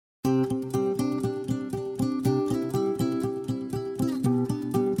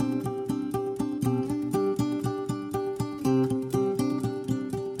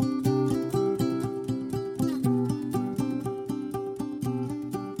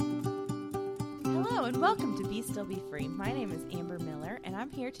Hello and welcome to Be Still Be Free. My name is Amber Miller and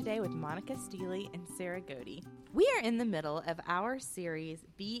I'm here today with Monica Steely and Sarah Godey. We are in the middle of our series,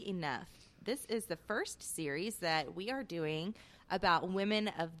 Be Enough. This is the first series that we are doing about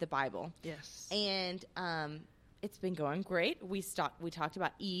women of the Bible. Yes. And it's been going great. We talked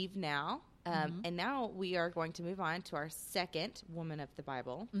about Eve now, and now we are going to move on to our second woman of the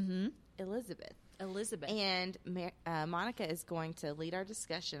Bible, Elizabeth. And Monica is going to lead our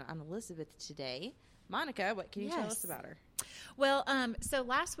discussion on Elizabeth today. Monica, what can you tell us about her? Well, so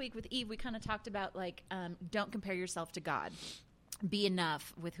last week with Eve, we kind of talked about don't compare yourself to God. Be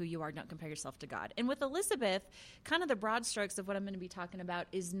enough with who you are. Don't compare yourself to God. And with Elizabeth, kind of the broad strokes of what I'm going to be talking about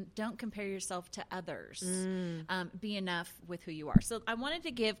is don't compare yourself to others. Be enough with who you are. So I wanted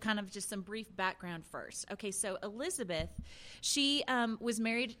to give kind of just some brief background first. Okay, so Elizabeth, she was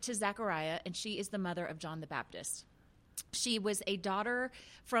married to Zechariah, and she is the mother of John the Baptist. She was a daughter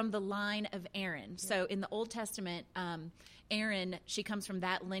from the line of Aaron. Yeah. So in the Old Testament, Aaron, she comes from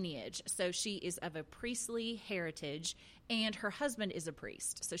that lineage. So she is of a priestly heritage, and her husband is a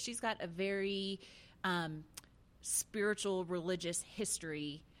priest. So she's got a very spiritual, religious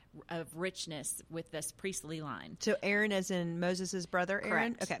history of richness with this priestly line. So Aaron as in Moses' brother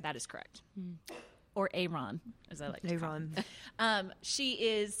Aaron? Correct. Okay. That is correct. Or Aaron, as I like to call him. She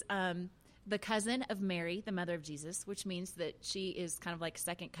is the cousin of Mary, the mother of Jesus, which means that she is kind of like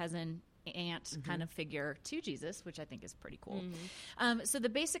second cousin, aunt kind of figure to Jesus, which I think is pretty cool. So the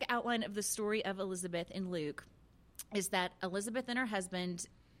basic outline of the story of Elizabeth in Luke is that Elizabeth and her husband,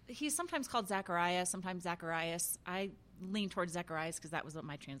 he's sometimes called Zachariah, sometimes Zacharias. I lean towards Zacharias because that was what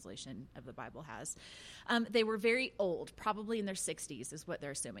my translation of the Bible has. They were very old, probably in their 60s is what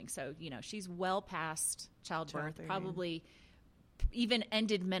they're assuming. So, she's well past childbirth, probably even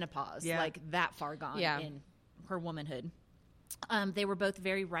ended menopause, like that far gone in her womanhood. They were both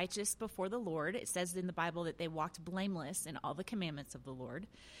very righteous before the Lord. It says in the Bible that they walked blameless in all the commandments of the Lord.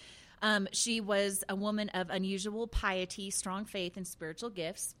 She was a woman of unusual piety, strong faith, and spiritual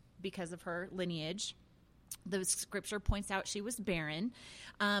gifts because of her lineage. The scripture points out she was barren.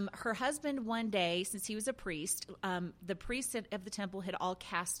 Her husband one day, since he was a priest, the priests of the temple had all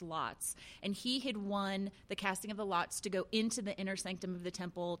cast lots, and he had won the casting of the lots to go into the inner sanctum of the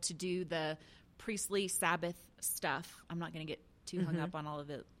temple to do the priestly Sabbath stuff. I'm not going to get too hung up on all of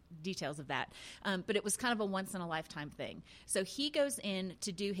the details of that, but it was kind of a once-in-a-lifetime thing. So he goes in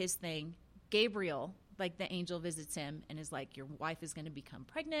to do his thing. Gabriel, like the angel, visits him and is like, your wife is going to become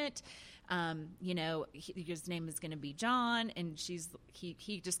pregnant. His name is going to be John. And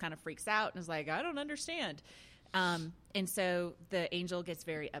he just kind of freaks out and is like, I don't understand. And so the angel gets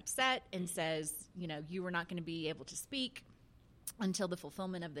very upset and says, you were not going to be able to speak until the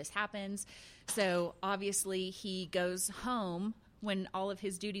fulfillment of this happens. So obviously he goes home when all of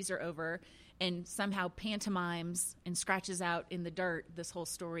his duties are over and somehow pantomimes and scratches out in the dirt this whole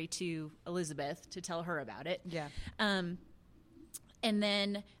story to Elizabeth to tell her about it. Yeah. And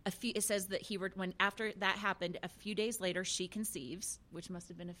then it says that when after that happened, a few days later, she conceives, which must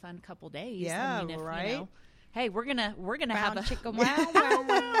have been a fun couple days. Yeah, right. Hey, we're gonna have a chicken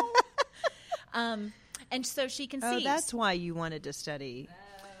wow. And so she conceives. Oh, that's why you wanted to study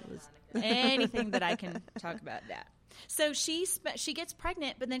anything that I can talk about that. So she gets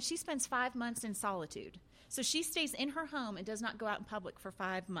pregnant, but then she spends 5 months in solitude. So she stays in her home and does not go out in public for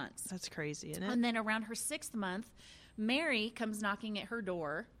 5 months. That's crazy, isn't it? And then around her 6th month, Mary comes knocking at her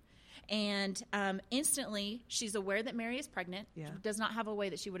door, and instantly she's aware that Mary is pregnant. Yeah. Does not have a way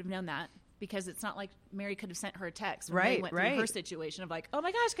that she would have known that, because it's not like Mary could have sent her a text when right, they went right. through her situation of like, oh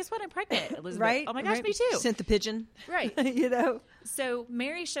my gosh, guess what? I'm pregnant, Elizabeth. Right. Oh my gosh, right. me too. Sent the pigeon. Right. So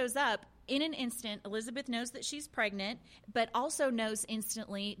Mary shows up. In an instant, Elizabeth knows that she's pregnant, but also knows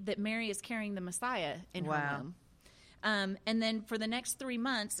instantly that Mary is carrying the Messiah in her womb. And then for the next 3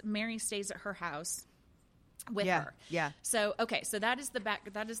 months, Mary stays at her house with her. Yeah. So so that is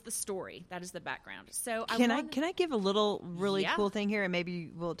that is the story. That is the background. So can I give a little really cool thing here, and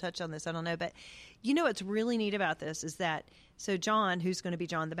maybe we'll touch on this, I don't know, but what's really neat about this is that John, who's going to be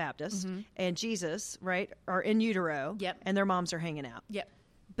John the Baptist, and Jesus, right, are in utero. Yep. And their moms are hanging out. Yep.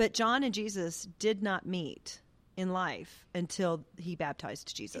 But John and Jesus did not meet in life until he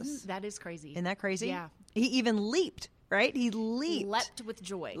baptized Jesus. That is crazy. Isn't that crazy? Yeah. He even leaped, right? He leaped. Leapt with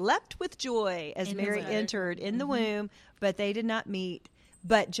joy. Leapt with joy as Mary entered in the womb, but they did not meet.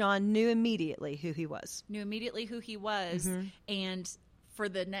 But John knew immediately who he was. And for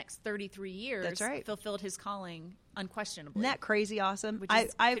the next 33 years, that's right, fulfilled his calling unquestionably. Isn't that crazy awesome? Which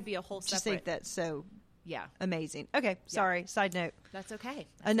could be a whole separate. I just think that's so Yeah. Amazing. Okay. Sorry. Side note. That's okay.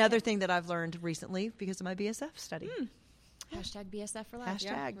 Another thing that I've learned recently because of my BSF study. Hashtag BSF for life. Hashtag.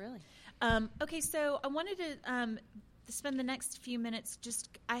 Yeah, really. Okay, so I wanted to spend the next few minutes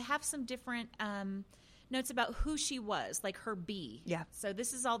I have some different notes about who she was, like her B. Yeah. So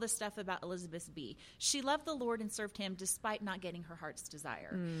this is all the stuff about Elizabeth's B. She loved the Lord and served him despite not getting her heart's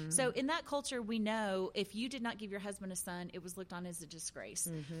desire. So in that culture, we know if you did not give your husband a son, it was looked on as a disgrace.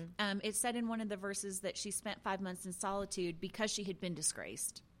 It said in one of the verses that she spent 5 months in solitude because she had been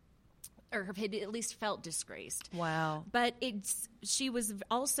disgraced, or had at least felt disgraced. Wow. But it said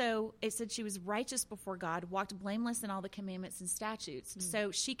she was righteous before God, walked blameless in all the commandments and statutes.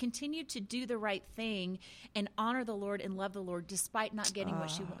 So she continued to do the right thing and honor the Lord and love the Lord despite not getting what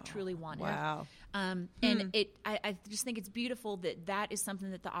she truly wanted. Wow. And I just think it's beautiful that is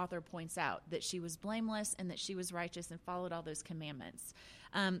something that the author points out, that she was blameless and that she was righteous and followed all those commandments.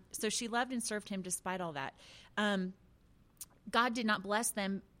 So she loved and served him despite all that. God did not bless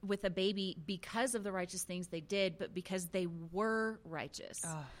them with a baby because of the righteous things they did, but because they were righteous.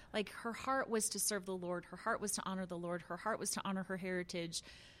 Like her heart was to serve the Lord. Her heart was to honor the Lord. Her heart was to honor her heritage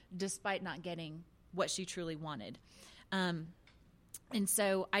despite not getting what she truly wanted. And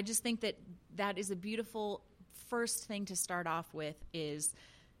so I just think that is a beautiful first thing to start off with is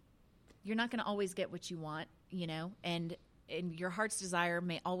you're not going to always get what you want, and your heart's desire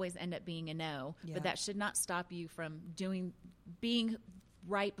may always end up being a no, but that should not stop you from being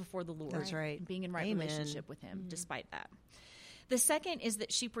right before the Lord. That's right. Being in right relationship with him, despite that. The second is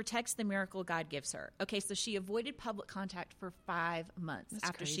that she protects the miracle God gives her. Okay, so she avoided public contact for 5 months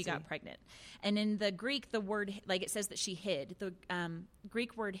after she got pregnant. And in the Greek, the word, like it says that she hid. The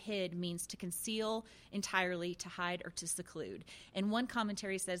Greek word hid means to conceal entirely, to hide, or to seclude. And one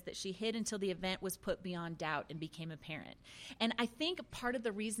commentary says that she hid until the event was put beyond doubt and became apparent. And I think part of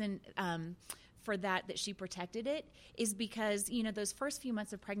the reason for that she protected it is because, those first few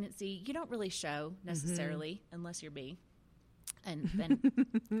months of pregnancy, you don't really show necessarily unless you're B. And then,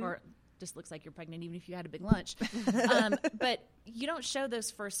 or just looks like you're pregnant, even if you had a big lunch. But you don't show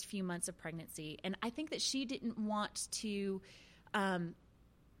those first few months of pregnancy. And I think that she didn't want to,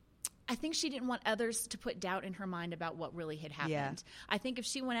 I think she didn't want others to put doubt in her mind about what really had happened. Yeah. I think if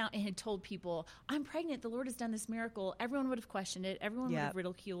she went out and had told people, I'm pregnant, the Lord has done this miracle, everyone would have questioned it. Everyone would have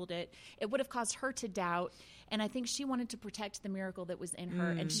ridiculed it. It would have caused her to doubt. And I think she wanted to protect the miracle that was in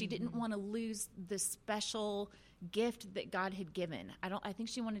her. And she didn't want to lose the special gift that God had given. I think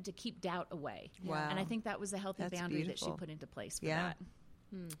she wanted to keep doubt away. Wow. And I think that was a healthy boundary that she put into place for that.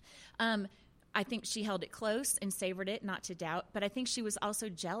 I think she held it close and savored it, not to doubt. But I think she was also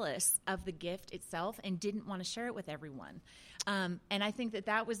jealous of the gift itself and didn't want to share it with everyone. And I think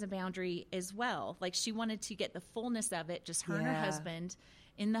that was a boundary as well. Like she wanted to get the fullness of it, just her and her husband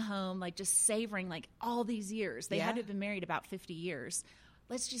in the home, like just savoring like all these years. They had to have been married about 50 years.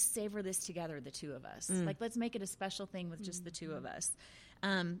 Let's just savor this together, the two of us. Like, let's make it a special thing with just the two of us.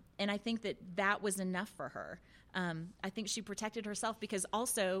 And I think that was enough for her. I think she protected herself because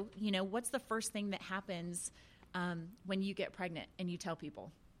also, what's the first thing that happens when you get pregnant and you tell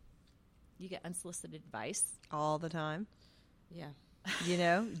people? You get unsolicited advice. All the time. Yeah.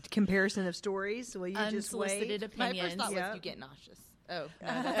 Comparison of stories. Well, you unsolicited just opinions. My first thought was you get nauseous. Oh,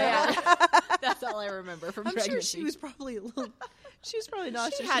 that's all I remember from pregnancy. I'm sure she was probably a little. She was probably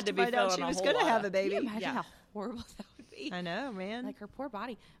nauseous. She had to be feeling she was going to have a baby. Can you imagine how horrible that would be? I know, man. Like her poor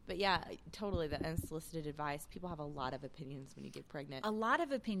body. But yeah, totally the unsolicited advice. People have a lot of opinions when you get pregnant. A lot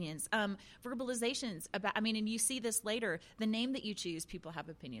of opinions. Verbalizations about, and you see this later, the name that you choose, people have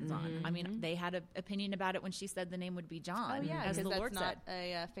opinions on. They had an opinion about it when she said the name would be John. Oh, yeah, as the Lord not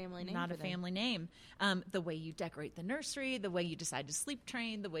said. A family name. Not a family name. The way you decorate the nursery, the way you decide to sleep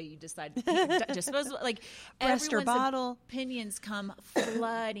train, the way you decide to dispose of, like breast or bottle. Opinions come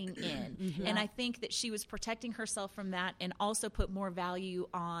flooding in. And I think that she was protecting herself from that and also put more value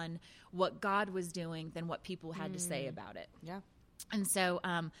on what God was doing than what people had to say about it. Yeah. And so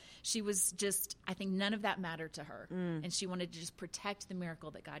she was just, I think none of that mattered to her. And she wanted to just protect the miracle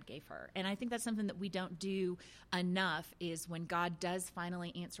that God gave her. And I think that's something that we don't do enough is when God does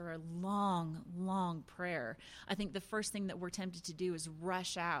finally answer a long, long prayer. I think the first thing that we're tempted to do is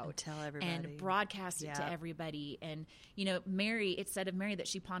rush out and tell everybody and broadcast it to everybody. And, Mary, it said of Mary that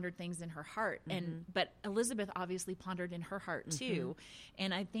she pondered things in her heart. But Elizabeth obviously pondered in her heart too.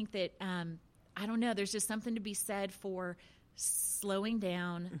 And I think that, I don't know, there's just something to be said for slowing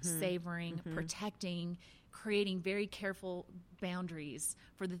down, savoring, protecting, creating very careful boundaries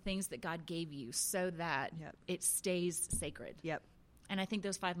for the things that God gave you so that it stays sacred. Yep. And I think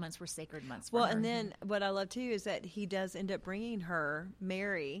those 5 months were sacred months for her. Well, and then what I love too is that he does end up bringing her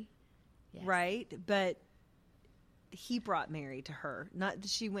Mary, right? But he brought Mary to her, not that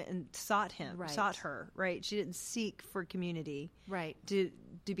she went and sought her, right? She didn't seek for community, right? To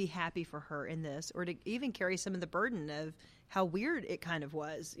be happy for her in this, or to even carry some of the burden of how weird it kind of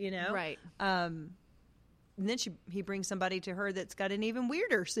was, right? And then he brings somebody to her that's got an even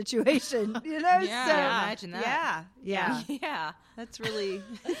weirder situation, Yeah, so, imagine that. Yeah. That's really,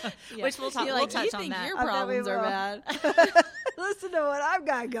 which we'll touch on that. You think your problems are bad? Listen to what I've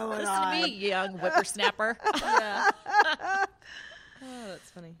got going on. Listen to me, young whippersnapper. Oh,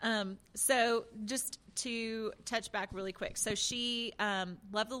 that's funny. So just to touch back really quick. So she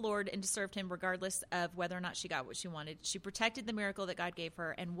loved the Lord and served him regardless of whether or not she got what she wanted. She protected the miracle that God gave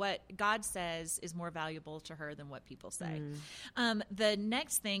her, and what God says is more valuable to her than what people say. The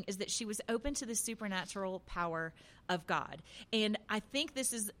next thing is that she was open to the supernatural power of God. And I think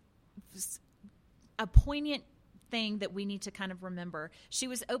this is a poignant thing that we need to kind of remember. She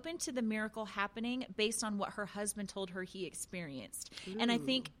was open to the miracle happening based on what her husband told her he experienced. And I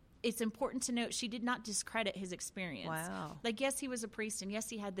think it's important to note she did not discredit his experience. Wow. Like, yes, he was a priest, and yes,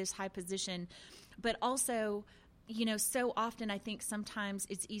 he had this high position, but also, so often I think sometimes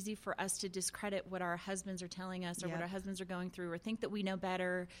it's easy for us to discredit what our husbands are telling us or what our husbands are going through, or think that we know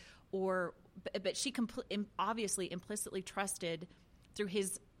better, but she obviously implicitly trusted through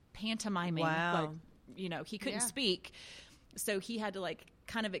his pantomiming. Wow. He couldn't speak, so he had to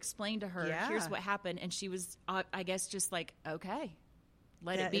kind of explain to her, here's what happened. And she was, I guess, just like, okay,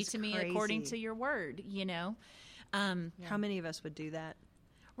 let it be to me according to your word, How many of us would do that?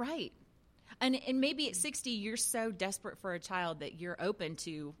 Right. And maybe at 60, you're so desperate for a child that you're open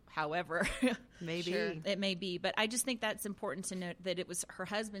to, however. Maybe. Sure, it may be. But I just think that's important to note that it was her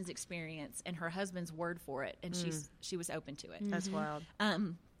husband's experience and her husband's word for it. And she was open to it. That's wild.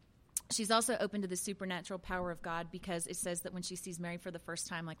 She's also open to the supernatural power of God, because it says that when she sees Mary for the first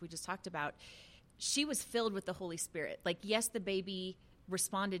time, like we just talked about, she was filled with the Holy Spirit. Like, yes, the baby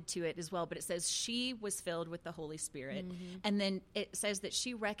responded to it as well, but it says she was filled with the Holy Spirit. And then it says that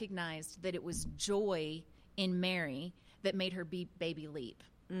she recognized that it was joy in Mary that made her baby leap.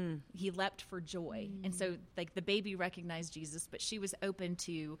 He leapt for joy. And so, the baby recognized Jesus, but she was open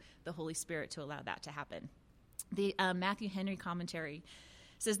to the Holy Spirit to allow that to happen. The Matthew Henry commentary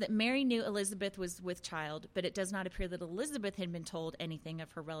says that Mary knew Elizabeth was with child, but it does not appear that Elizabeth had been told anything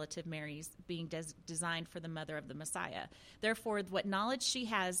of her relative Mary's being designed for the mother of the Messiah. Therefore, what knowledge she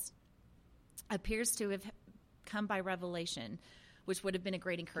has appears to have come by revelation, which would have been a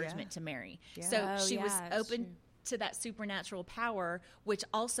great encouragement to Mary. So she was open to that supernatural power, which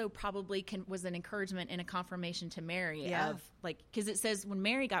also probably was an encouragement and a confirmation to Mary of, because it says when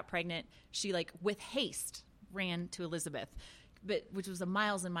Mary got pregnant, she with haste ran to Elizabeth, which was a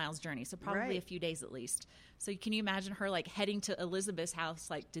miles and miles journey, so probably a few days at least. So can you imagine her heading to Elizabeth's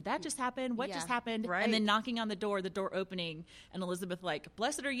house, did that just happen? What just happened? Right. And then knocking on the door opening, and Elizabeth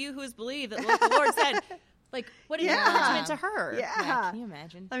blessed are you who has believed that what the Lord said. What an encouragement to her. Yeah. Can you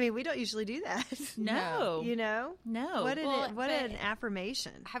imagine? I mean, we don't usually do that. No. No. What an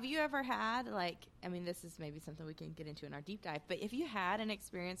affirmation. Have you ever had, this is maybe something we can get into in our deep dive, but if you had an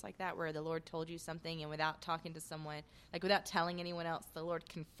experience like that where the Lord told you something and without talking to someone, without telling anyone else, the Lord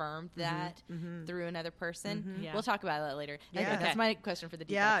confirmed that through another person? We'll talk about that later. Yeah. That's my question for the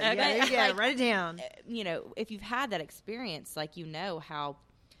deep dive. Yeah, write it down. If you've had that experience, how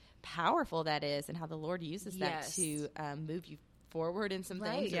powerful that is and how the Lord uses that to move you forward in some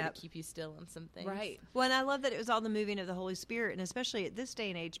things or to keep you still in some things. Right. Well, and I love that it was all the moving of the Holy Spirit, and especially at this day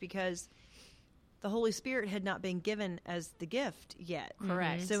and age, because the Holy Spirit had not been given as the gift yet.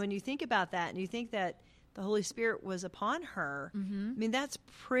 Correct. So when you think about that and you think that the Holy Spirit was upon her, I mean, that's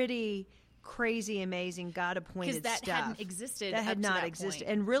pretty crazy, amazing, God-appointed stuff. Because that hadn't existed. That had not existed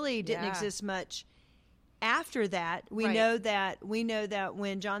and really didn't exist much. After that, we know that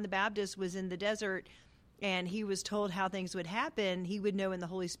when John the Baptist was in the desert and he was told how things would happen, he would know when the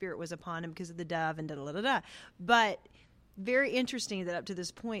Holy Spirit was upon him because of the dove and da-da-da-da-da. But very interesting that up to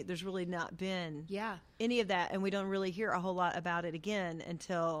this point, there's really not been any of that, and we don't really hear a whole lot about it again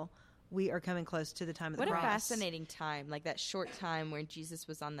until we are coming close to the time of the cross. What a fascinating time, that short time where Jesus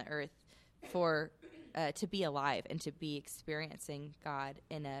was on the earth to be alive and to be experiencing God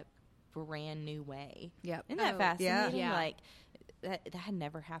in a brand new way. Yep. Isn't that fascinating? Yeah. That had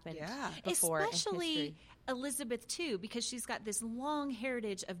never happened before. Especially Elizabeth too, because she's got this long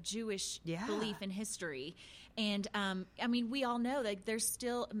heritage of Jewish belief and history. And we all know that there's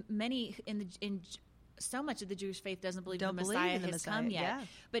still many in so much of the Jewish faith doesn't believe the Messiah has come yet. Yeah.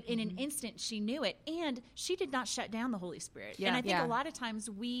 But in an instant she knew it, and she did not shut down the Holy Spirit. And I think a lot of times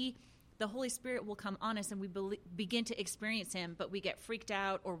we the Holy Spirit will come on us and we begin to experience him, but we get freaked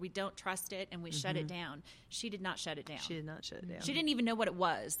out or we don't trust it and we shut it down. She did not shut it down. She did not shut it down. She didn't even know what it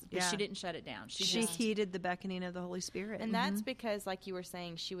was, but she didn't shut it down. She heeded the beckoning of the Holy Spirit. And that's because, like you were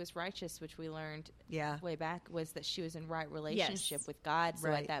saying, she was righteous, which we learned way back, was that she was in right relationship with God. So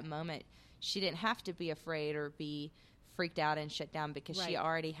at that moment, she didn't have to be afraid or be freaked out and shut down because she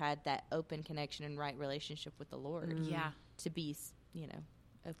already had that open connection and right relationship with the Lord. To be,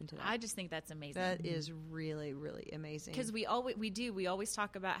 open to that. I just think that's amazing. That is really, really amazing. Because we always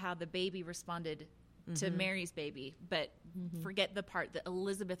talk about how the baby responded to Mary's baby, but forget the part that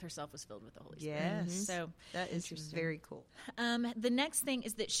Elizabeth herself was filled with the Holy Spirit. Yes. So that is very cool. The next thing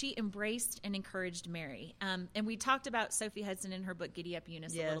is that she embraced and encouraged Mary. And we talked about Sophie Hudson in her book, Giddy Up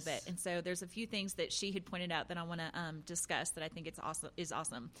Eunice, a little bit. And so there's a few things that she had pointed out that I want to discuss that I think is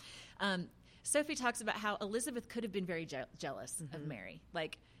awesome. Sophie talks about how Elizabeth could have been very jealous of Mary.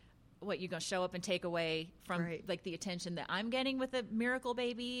 Like, what, you going to show up and take away from like the attention that I'm getting with a miracle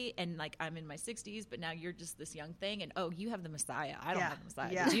baby, and like I'm in my 60s, but now you're just this young thing, and you have the Messiah. I don't have the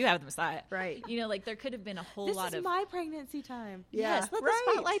Messiah, but you have the Messiah. Right. Like there could have been a whole lot of... This is my pregnancy time. Yes, let the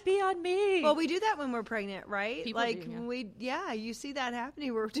spotlight be on me. Well, we do that when we're pregnant, right? People you see that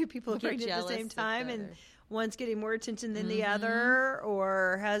happening where two people are pregnant at the same time, and one's getting more attention than the other,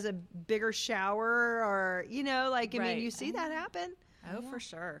 or has a bigger shower, or, you see that happen. Oh, for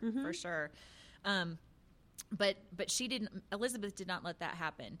sure. For sure. But Elizabeth did not let that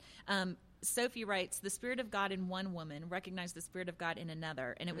happen. Sophie writes, the Spirit of God in one woman recognized the Spirit of God in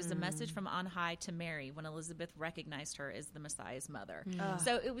another, and it was a message from on high to Mary when Elizabeth recognized her as the Messiah's mother.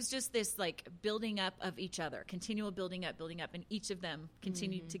 So it was just this like building up of each other, continual building up, and each of them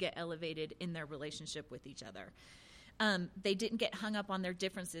continued to get elevated in their relationship with each other. They didn't get hung up on their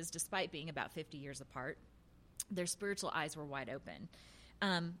differences despite being about 50 years apart. Their spiritual eyes were wide open.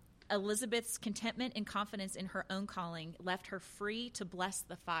 Elizabeth's contentment and confidence in her own calling left her free to bless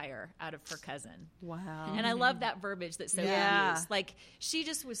the fire out of her cousin. Wow. And I love that verbiage that Sophie used. Like, she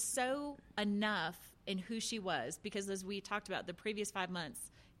just was so enough in who she was, because as we talked about, the previous 5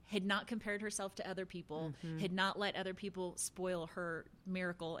 months had not compared herself to other people, had not let other people spoil her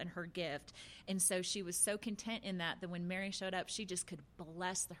miracle and her gift. And so she was so content in that when Mary showed up, she just could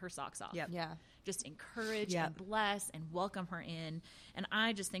bless her socks off. Yep. Yeah. Just encourage and bless and welcome her in. And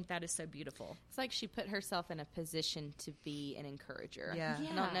I just think that is so beautiful. It's like she put herself in a position to be an encourager. Yeah.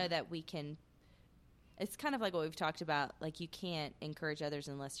 I don't know that we can... It's kind of like what we've talked about. Like, you can't encourage others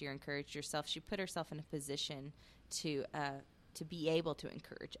unless you're encouraged yourself. She put herself in a position to be able to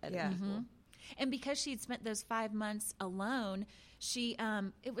encourage other people. And because she'd spent those 5 months alone, she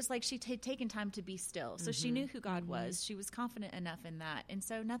it was like she had taken time to be still. So she knew who God was. She was confident enough in that. And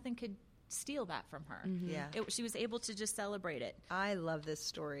so nothing could steal that from her. She was able to just celebrate it. I love this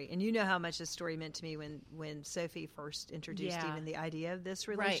story. And you know how much this story meant to me when Sophie first introduced even the idea of this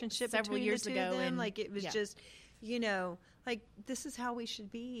relationship several between years the two ago. of them. Like, it was just, like, this is how we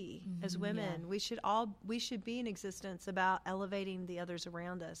should be as women. We should be in existence about elevating the others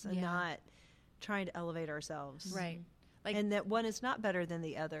around us and not trying to elevate ourselves. Right. Like, and that one is not better than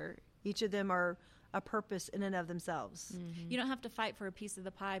the other. Each of them are a purpose in and of themselves. You don't have to fight for a piece of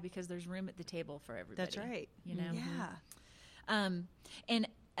the pie because there's room at the table for everybody. That's right. And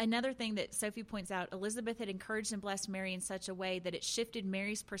another thing that Sophie points out, Elizabeth had encouraged and blessed Mary in such a way that it shifted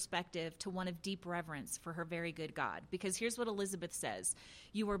Mary's perspective to one of deep reverence for her very good God. Because here's what Elizabeth says: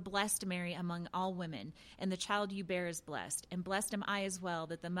 "You are blessed, Mary, among all women, and the child you bear is blessed. And blessed am I as well,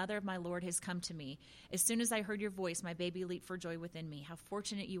 that the mother of my Lord has come to me. As soon as I heard your voice, my baby leaped for joy within me. How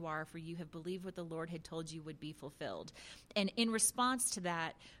fortunate you are, for you have believed what the Lord had told you would be fulfilled." And in response to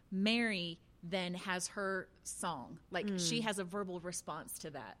that, Mary then has her song. Like, she has a verbal response to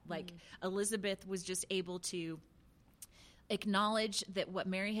that. Like, Elizabeth was just able to acknowledge that what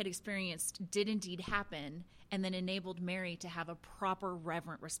Mary had experienced did indeed happen, and then enabled Mary to have a proper,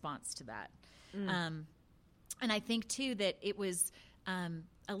 reverent response to that. And I think, too, that it was...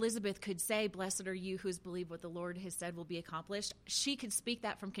 Elizabeth could say, "Blessed are you who has believed what the Lord has said will be accomplished." She could speak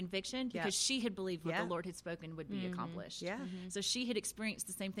that from conviction because she had believed what the Lord had spoken would be accomplished. So she had experienced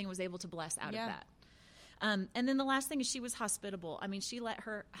the same thing, was able to bless out of that. And then the last thing is she was hospitable. I mean, she let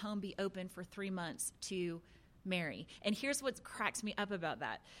her home be open for 3 months to Mary. And here's what cracks me up about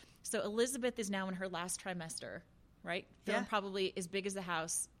that. So Elizabeth is now in her last trimester, right? Feeling probably as big as the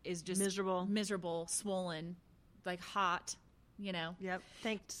house, is just miserable, swollen, like hot. Yep.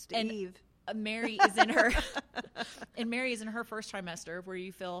 Thanks to Eve. Mary is in her first trimester where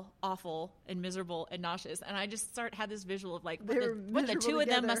you feel awful and miserable and nauseous, and I just had this visual of like what the two of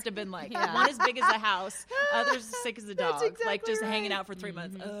them must have been like. One as big as a house, others as sick as a dog, exactly like just right. hanging out for 3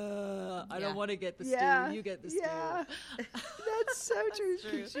 months. I don't want to get the stew. You get the stew. That's so true.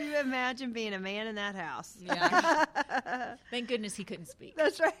 Could you imagine being a man in that house? Yeah. Thank goodness he couldn't speak.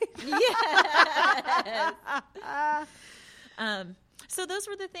 That's right. Yes. So those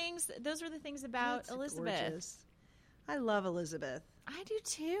were the things about That's Elizabeth. Gorgeous. I love Elizabeth. I do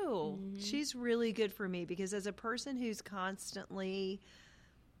too. She's really good for me because as a person who's constantly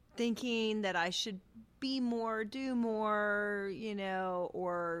thinking that I should be more, do more,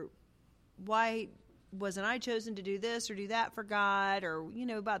 or why wasn't I chosen to do this or do that for God, or,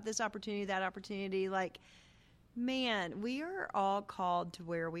 about this opportunity, that opportunity, like, man, we are all called to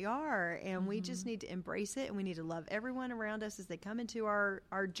where we are, and we just need to embrace it, and we need to love everyone around us as they come into our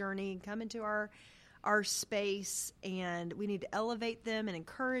journey, come into our space, and we need to elevate them and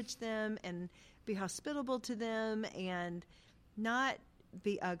encourage them and be hospitable to them and not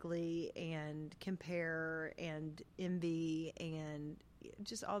be ugly and compare and envy and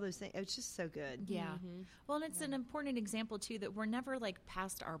just all those things. It's just so good. Yeah. Well, and it's an important example too that we're never like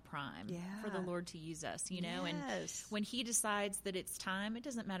past our prime for the Lord to use us, and when he decides that it's time, it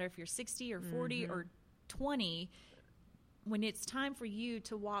doesn't matter if you're 60 or 40 or 20, when it's time for you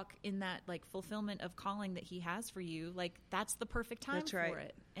to walk in that like fulfillment of calling that he has for you, like that's the perfect time for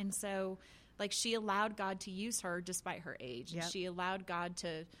it. And so like she allowed God to use her despite her age. Yep. She allowed God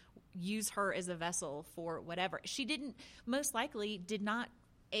to use her as a vessel for whatever. She was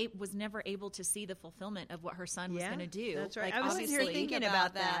never able to see the fulfillment of what her son was going to do. That's right. Like, I was here thinking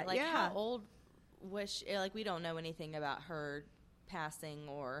about that. Like how old was she? Like we don't know anything about her passing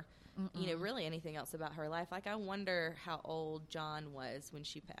or really anything else about her life. Like I wonder how old John was when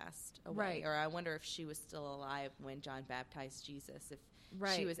she passed away. Right. Or I wonder if she was still alive when John baptized Jesus. If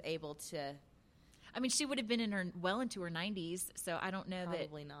she was able to. I mean, she would have been into her 90s, so I don't know.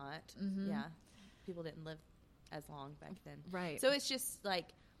 Probably not. Yeah. People didn't live as long back then. Right. So it's just like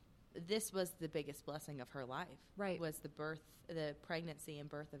this was the biggest blessing of her life. Right. Was the pregnancy and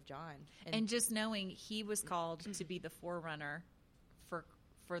birth of John. And just knowing he was called to be the forerunner for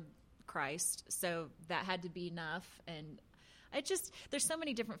Christ. So that had to be enough. And there's so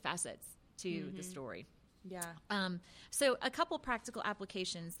many different facets to the story. Yeah. So a couple practical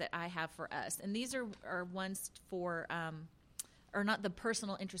applications that I have for us, and these are ones for, or not the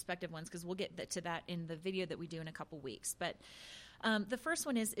personal introspective ones, because we'll get to that in the video that we do in a couple weeks. But the first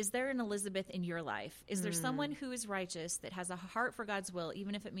one is there an Elizabeth in your life? Is there someone who is righteous that has a heart for God's will,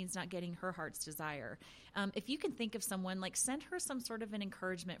 even if it means not getting her heart's desire? If you can think of someone, like send her some sort of an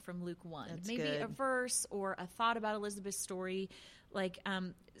encouragement from Luke 1. That's maybe good. A verse or a thought about Elizabeth's story. Like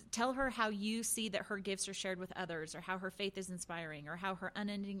tell her how you see that her gifts are shared with others, or how her faith is inspiring, or how her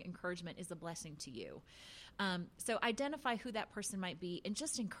unending encouragement is a blessing to you. So identify who that person might be and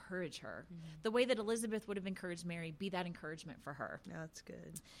just encourage her. The way that Elizabeth would have encouraged Mary, be that encouragement for her. That's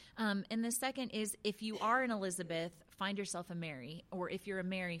good. And the second is, if you are an Elizabeth, find yourself a Mary, or if you're a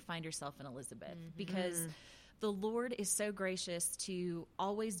Mary, find yourself an Elizabeth, because the Lord is so gracious to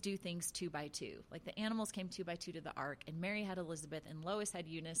always do things 2 by 2. Like the animals came 2 by 2 to the ark, and Mary had Elizabeth, and Lois had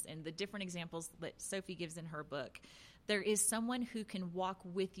Eunice, and the different examples that Sophie gives in her book. There is someone who can walk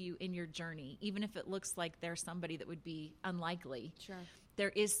with you in your journey, even if it looks like there's somebody that would be unlikely. Sure. There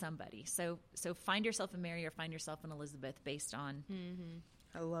is somebody. So find yourself a Mary or find yourself an Elizabeth based on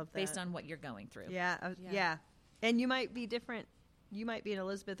I love that. based on what you're going through. Yeah. And you might be different. You might be an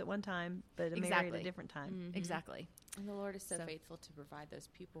Elizabeth at one time, but a Mary at a different time. Exactly. And the Lord is so faithful to provide those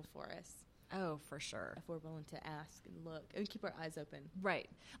people for us. Oh, for sure. If we're willing to ask and look and keep our eyes open. Right.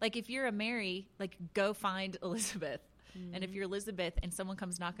 Like if you're a Mary, like go find Elizabeth. And if you're Elizabeth and someone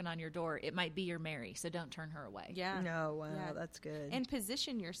comes knocking on your door, it might be your Mary, so don't turn her away. Yeah. No, wow, that's good. And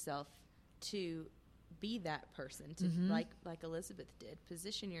position yourself to be that person, to like Elizabeth did.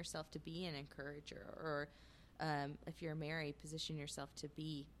 Position yourself to be an encourager, or if you're Mary, position yourself to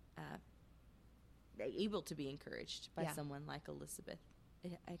be able to be encouraged by someone like Elizabeth.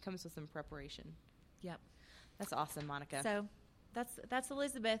 It comes with some preparation. Yep. That's awesome, Monica. So that's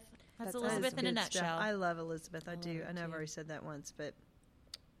Elizabeth. That's Elizabeth in a nutshell. Stuff. I love Elizabeth. I do. I know I've already said that once, but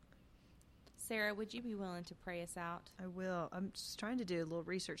Sarah, would you be willing to pray us out? I will. I'm just trying to do a little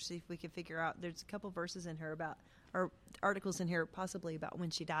research, see if we can figure out. There's a couple verses in here about, or articles in here possibly about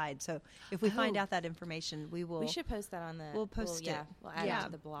when she died. So if we find out that information, we will. We should post that on the. We'll post it. Yeah, we'll add it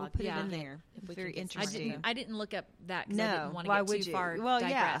to the blog. We'll put it in there. It's very interesting. I didn't look up that because I didn't want to get too far Well,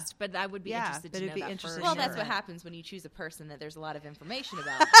 digressed. But I would be interested to know that first. Well, that's what happens when you choose a person that there's a lot of information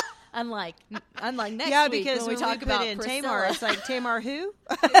about. Unlike next yeah, week because when we talk about in Priscilla. Tamar, it's like Tamar who?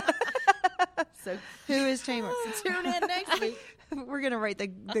 So who is Tamar? Tune in next week. We're gonna write the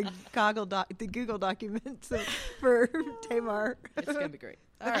Google documents for Tamar. It's gonna be great.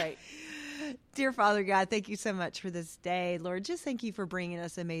 All right. Dear Father God, thank you so much for this day. Lord, just thank you for bringing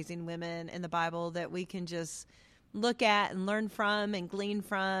us amazing women in the Bible that we can just look at and learn from and glean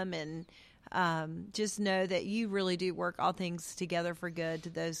from, and just know that you really do work all things together for good to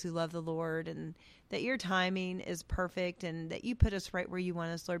those who love the Lord, and that your timing is perfect, and that you put us right where you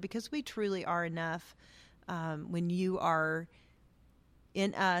want us, Lord, because we truly are enough when you are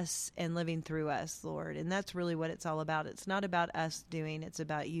in us and living through us, Lord. And that's really what it's all about. It's not about us doing, it's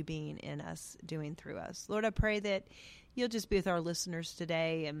about you being in us, doing through us. Lord, I pray that you'll just be with our listeners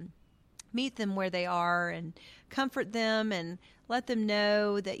today and meet them where they are and comfort them and let them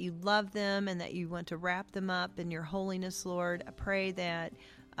know that you love them and that you want to wrap them up in your holiness, Lord. I pray that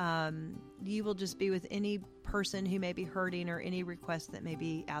you will just be with any person who may be hurting or any request that may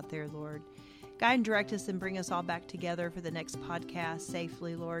be out there, Lord. Guide and direct us and bring us all back together for the next podcast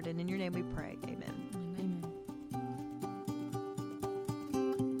safely, Lord. And in your name we pray. Amen.